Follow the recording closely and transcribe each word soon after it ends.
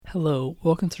Hello,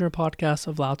 welcome to the podcast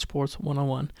of Loud Sports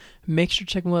 101. Make sure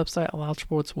to check my website at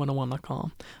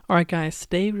loudsports101.com. Alright guys,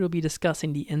 today we'll be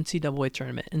discussing the NCAA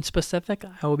tournament. In specific,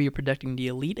 I will be predicting the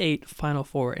Elite 8, Final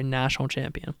 4, and National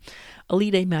Champion.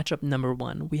 Elite 8 matchup number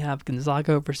 1, we have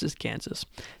Gonzaga versus Kansas.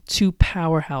 Two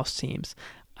powerhouse teams.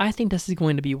 I think this is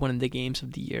going to be one of the games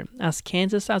of the year, as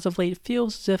Kansas as of late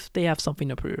feels as if they have something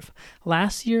to prove.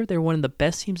 Last year, they were one of the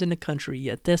best teams in the country,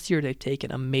 yet this year they've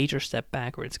taken a major step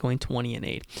backwards, going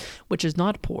 20-8, which is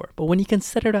not poor. But when you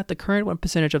consider that the current win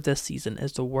percentage of this season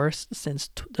is the worst since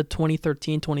the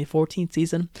 2013-2014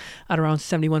 season, at around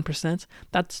 71%,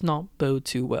 that's not bode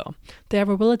too well. They have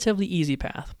a relatively easy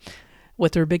path,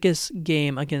 with their biggest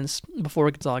game before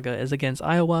Gonzaga is against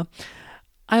Iowa.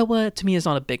 Iowa, to me, is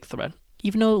not a big threat.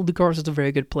 Even though Luke Garza is a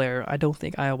very good player, I don't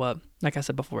think Iowa, like I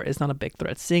said before, is not a big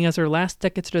threat, seeing as their last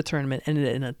ticket to the tournament ended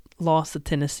in a loss to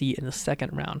Tennessee in the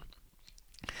second round.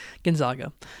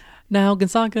 Gonzaga. Now,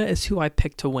 Gonzaga is who I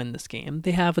picked to win this game.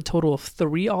 They have a total of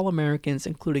 3 All-Americans,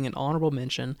 including an honorable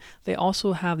mention. They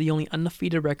also have the only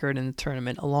undefeated record in the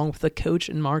tournament, along with the coach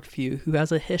in Mark Few, who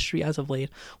has a history as of late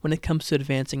when it comes to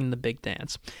advancing in the big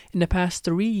dance. In the past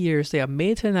 3 years, they have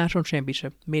made it to the National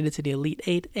Championship, made it to the Elite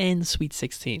 8, and the Sweet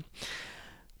 16.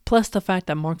 Plus the fact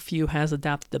that Mark Few has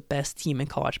adapted the best team in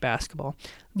college basketball.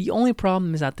 The only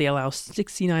problem is that they allow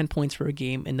 69 points per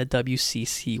game in the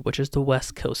WCC, which is the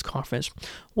West Coast Conference,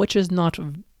 which is not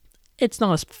a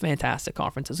fantastic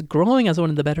conference. It's growing as one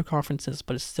of the better conferences,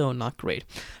 but it's still not great.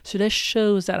 So this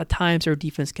shows that at times their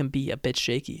defense can be a bit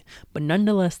shaky, but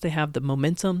nonetheless they have the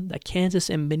momentum that Kansas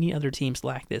and many other teams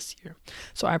lack this year.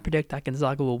 So I predict that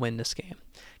Gonzaga will win this game.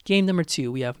 Game number 2,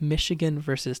 we have Michigan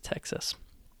versus Texas.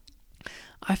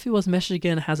 I feel as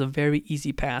Michigan has a very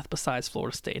easy path besides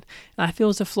Florida State, and I feel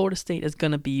as if Florida State is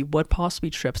going to be what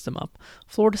possibly trips them up.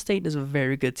 Florida State is a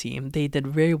very good team. They did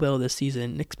very well this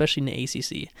season, especially in the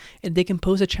ACC, and they can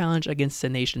pose a challenge against the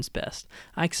nation's best.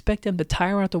 I expect them to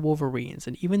tire out the Wolverines,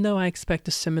 and even though I expect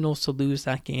the Seminoles to lose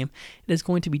that game, it is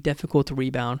going to be difficult to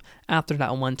rebound after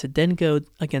that one to then go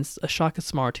against a Shaka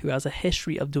Smart who has a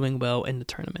history of doing well in the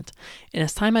tournament. In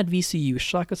his time at VCU,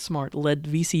 Shaka Smart led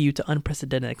VCU to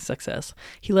unprecedented success.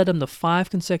 He led them to 5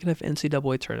 consecutive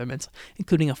NCAA tournaments,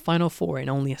 including a Final Four in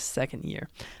only a second year.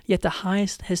 Yet the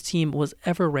highest his team was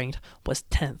ever ranked was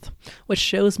 10th, which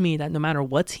shows me that no matter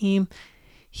what team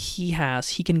he has,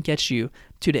 he can get you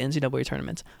to the NCAA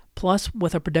tournament. Plus,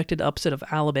 with a predicted upset of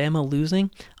Alabama losing,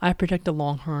 I predict the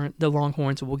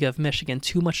Longhorns will give Michigan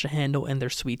too much to handle in their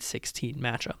Sweet 16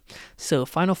 matchup. So,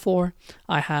 Final Four,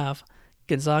 I have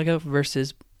Gonzaga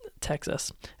versus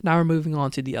Texas. Now we're moving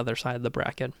on to the other side of the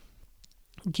bracket.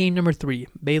 Game number 3,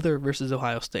 Baylor versus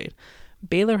Ohio State.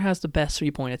 Baylor has the best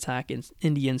 3-point attack in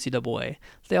the NCAA.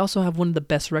 They also have one of the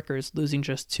best records, losing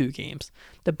just 2 games.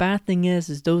 The bad thing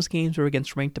is those games were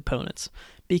against ranked opponents,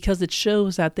 because it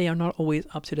shows that they are not always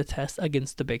up to the test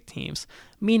against the big teams.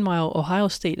 Meanwhile, Ohio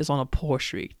State is on a poor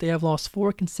streak. They have lost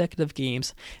 4 consecutive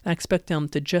games, and I expect them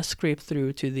to just scrape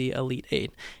through to the Elite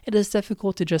 8. It is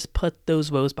difficult to just put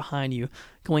those woes behind you,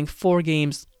 going 4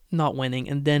 games not winning,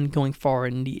 and then going far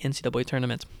in the NCAA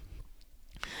tournament.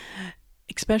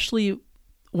 Especially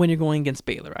when you're going against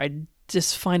Baylor. I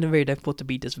just find it very difficult to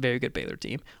beat this very good Baylor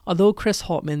team. Although Chris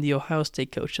Holtmann, the Ohio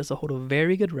State coach, does hold a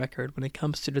very good record when it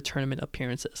comes to the tournament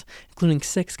appearances, including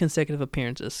 6 consecutive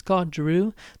appearances. Scott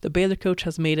Drew, the Baylor coach,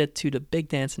 has made it to the Big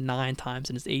Dance 9 times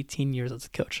in his 18 years as a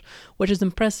coach, which is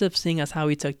impressive seeing as how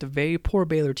he took the very poor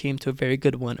Baylor team to a very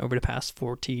good one over the past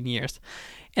 14 years.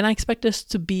 And I expect this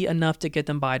to be enough to get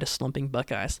them by the slumping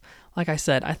Buckeyes. Like I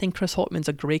said, I think Chris Holtmann's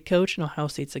a great coach and Ohio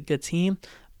State's a good team,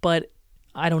 but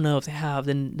I don't know if they have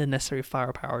the necessary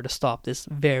firepower to stop this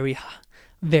very,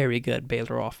 very good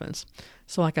Baylor offense.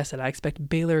 So like I said, I expect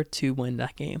Baylor to win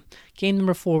that game. Game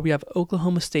number 4, we have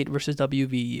Oklahoma State versus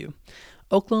WVU.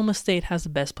 Oklahoma State has the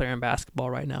best player in basketball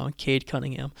right now, Cade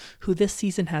Cunningham, who this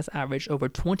season has averaged over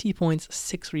 20 points,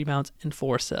 6 rebounds, and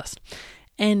 4 assists.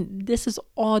 And this is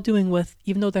all doing with,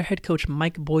 even though their head coach,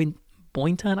 Mike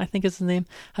Boynton, I think is his name,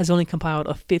 has only compiled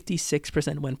a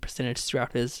 56% win percentage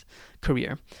throughout his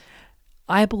career.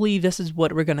 I believe this is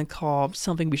what we're going to call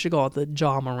something we should call the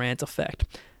Ja Morant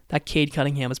effect that Cade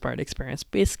Cunningham is part of the experience.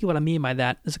 Basically what I mean by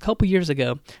that is a couple years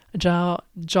ago, Ja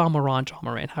Morant,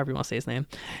 however you want to say his name,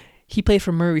 he played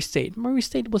for Murray State. Murray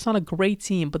State was not a great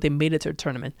team, but they made it to a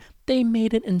tournament. They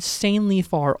made it insanely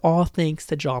far, all thanks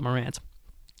to Ja Morant.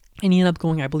 And he ended up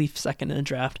going, I believe, second in the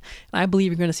draft. And I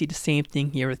believe you're going to see the same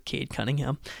thing here with Cade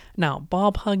Cunningham. Now,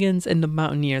 Bob Huggins and the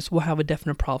Mountaineers will have a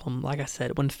definite problem, like I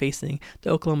said, when facing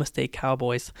the Oklahoma State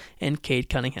Cowboys and Cade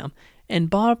Cunningham. And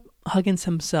Bob Huggins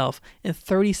himself, in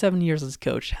 37 years as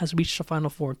coach, has reached the Final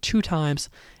Four 2 times,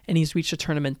 and he's reached the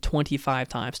tournament 25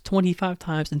 times. 25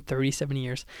 times in 37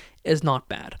 years is not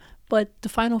bad. But the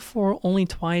Final Four only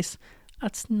twice,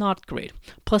 that's not great.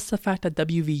 Plus the fact that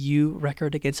WVU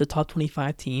record against the top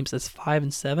 25 teams is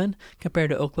 5-7 compared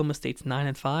to Oklahoma State's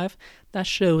 9-5. That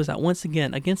shows that once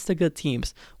again, against the good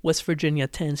teams, West Virginia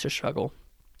tends to struggle.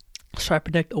 So I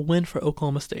predict a win for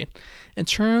Oklahoma State. In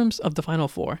terms of the Final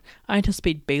Four, I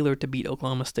anticipate Baylor to beat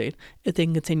Oklahoma State if they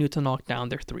can continue to knock down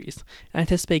their threes. I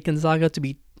anticipate Gonzaga to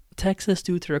beat Texas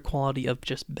due to their quality of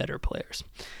just better players.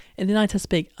 And then I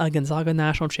anticipate a Gonzaga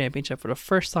National Championship for the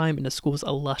first time in the school's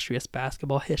illustrious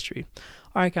basketball history.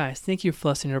 Alright guys, thank you for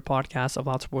listening to our podcast of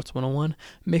Loud Sports 101.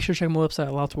 Make sure to check my website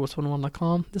at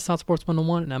loudsports101.com. This is Loud Sports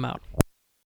 101 and I'm out.